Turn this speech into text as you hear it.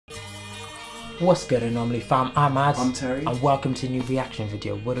What's good, Anomaly fam? I'm Ad. I'm Terry. And welcome to a new reaction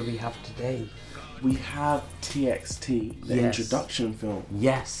video. What do we have today? We have TXT, the introduction film.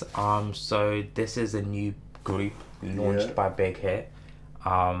 Yes, so this is a new group launched by BigHit.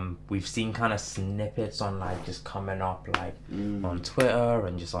 We've seen kind of snippets on like just coming up like on Twitter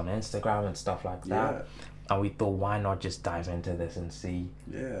and just on Instagram and stuff like that. And we thought, why not just dive into this and see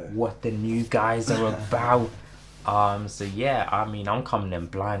what the new guys are about. So yeah, I mean, I'm coming in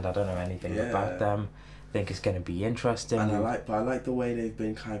blind. I don't know anything about them. I think it's going to be interesting. And I like the way they've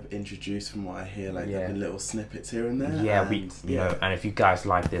been kind of introduced from what I hear. Like there've been little snippets here and there. Yeah, and, you know, and if you guys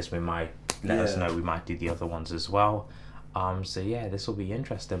like this, we might let us know. We might do the other ones as well. So yeah, this will be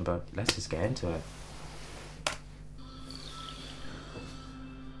interesting. But let's just get into it.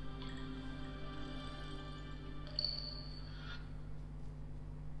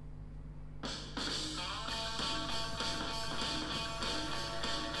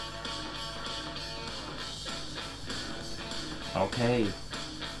 Okay.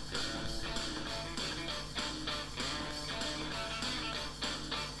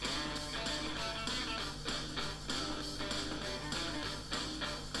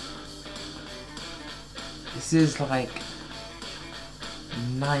 This is like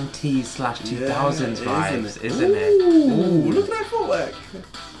 90s/2000s vibes, isn't it? Ooh, look at that footwork.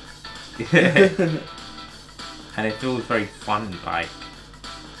 And it feels very fun, like.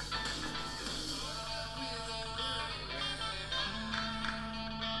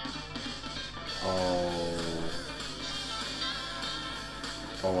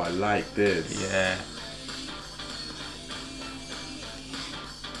 Oh, I like this. Yeah.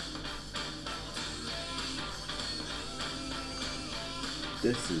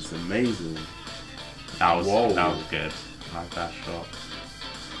 This is amazing. That was good. I like that shot.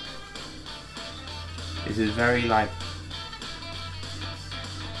 This is very like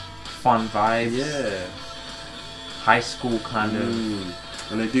fun vibes. Yeah. High school kind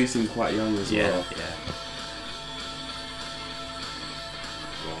of. And they do seem quite young as well. Yeah.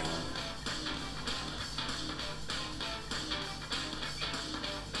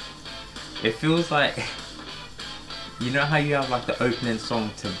 It feels like, you know how you have like the opening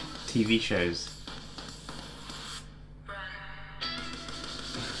song to TV shows?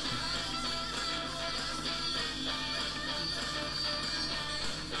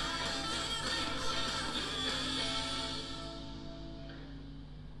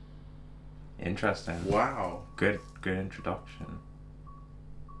 Interesting. Wow. Good introduction.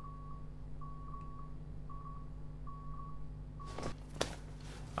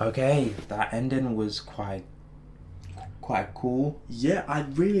 Okay, that ending was quite cool. Yeah,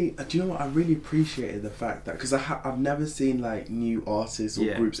 do you know what? I really appreciated the fact that, because I've never seen like new artists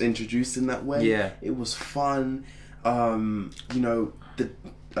or groups introduced in that way. Yeah. It was fun. You know,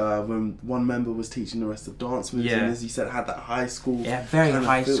 when one member was teaching the rest of dance moves, and as you said, it had that high school. Yeah, very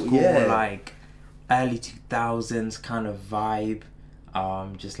high school, like early 2000s kind of vibe.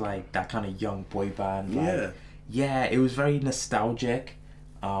 Just like that kind of young boy band. Like, yeah, it was very nostalgic.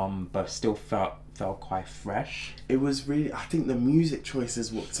 But still felt quite fresh. It was really, I think the music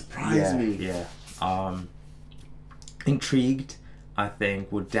choices what surprised me. Yeah. Intrigued. I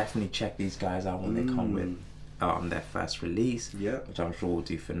think we'll definitely check these guys out when they come with their first release. Which I'm sure will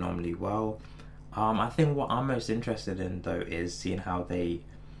do phenomenally well. I think what I'm most interested in though is seeing how they,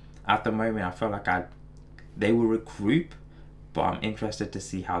 at the moment I feel like they were a group, but I'm interested to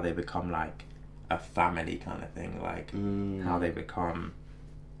see how they become like a family kind of thing. Like how they become,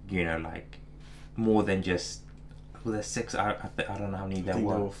 you know, like more than just, well, there's six. I don't know how many there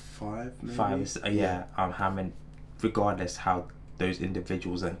were. There were five. Maybe? Five. Yeah. How many? Regardless, how those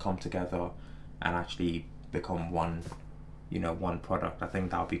individuals then come together and actually become one. You know, one product. I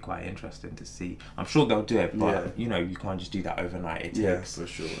think that'll be quite interesting to see. I'm sure they'll do it, but you know, you can't just do that overnight. It takes, for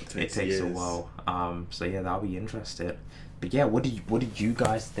sure. It takes a while. So yeah, that'll be interesting. But yeah, what did you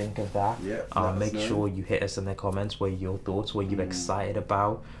guys think of that? Yeah. Make sure you hit us in the comments. What are your thoughts? What are you excited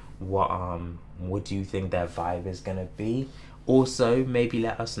about? What do you think their vibe is gonna be? Also, maybe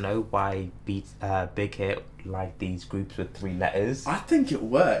let us know why BigHit like these groups with 3 letters. I think it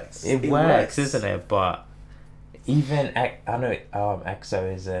works. It works, isn't it? But even I know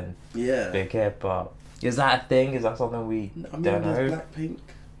EXO isn't BigHit, but is that a thing? Is that something we don't know? Blackpink.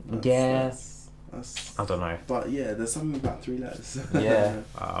 That's, I don't know. But yeah, there's something about 3 letters.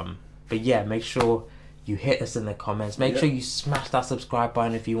 But yeah, make sure you hit us in the comments. Make sure you smash that subscribe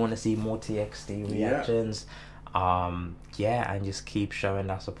button if you want to see more TXT reactions. Yeah, and just keep showing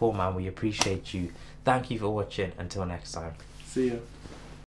that support, man. We appreciate you. Thank you for watching. Until next time. See ya.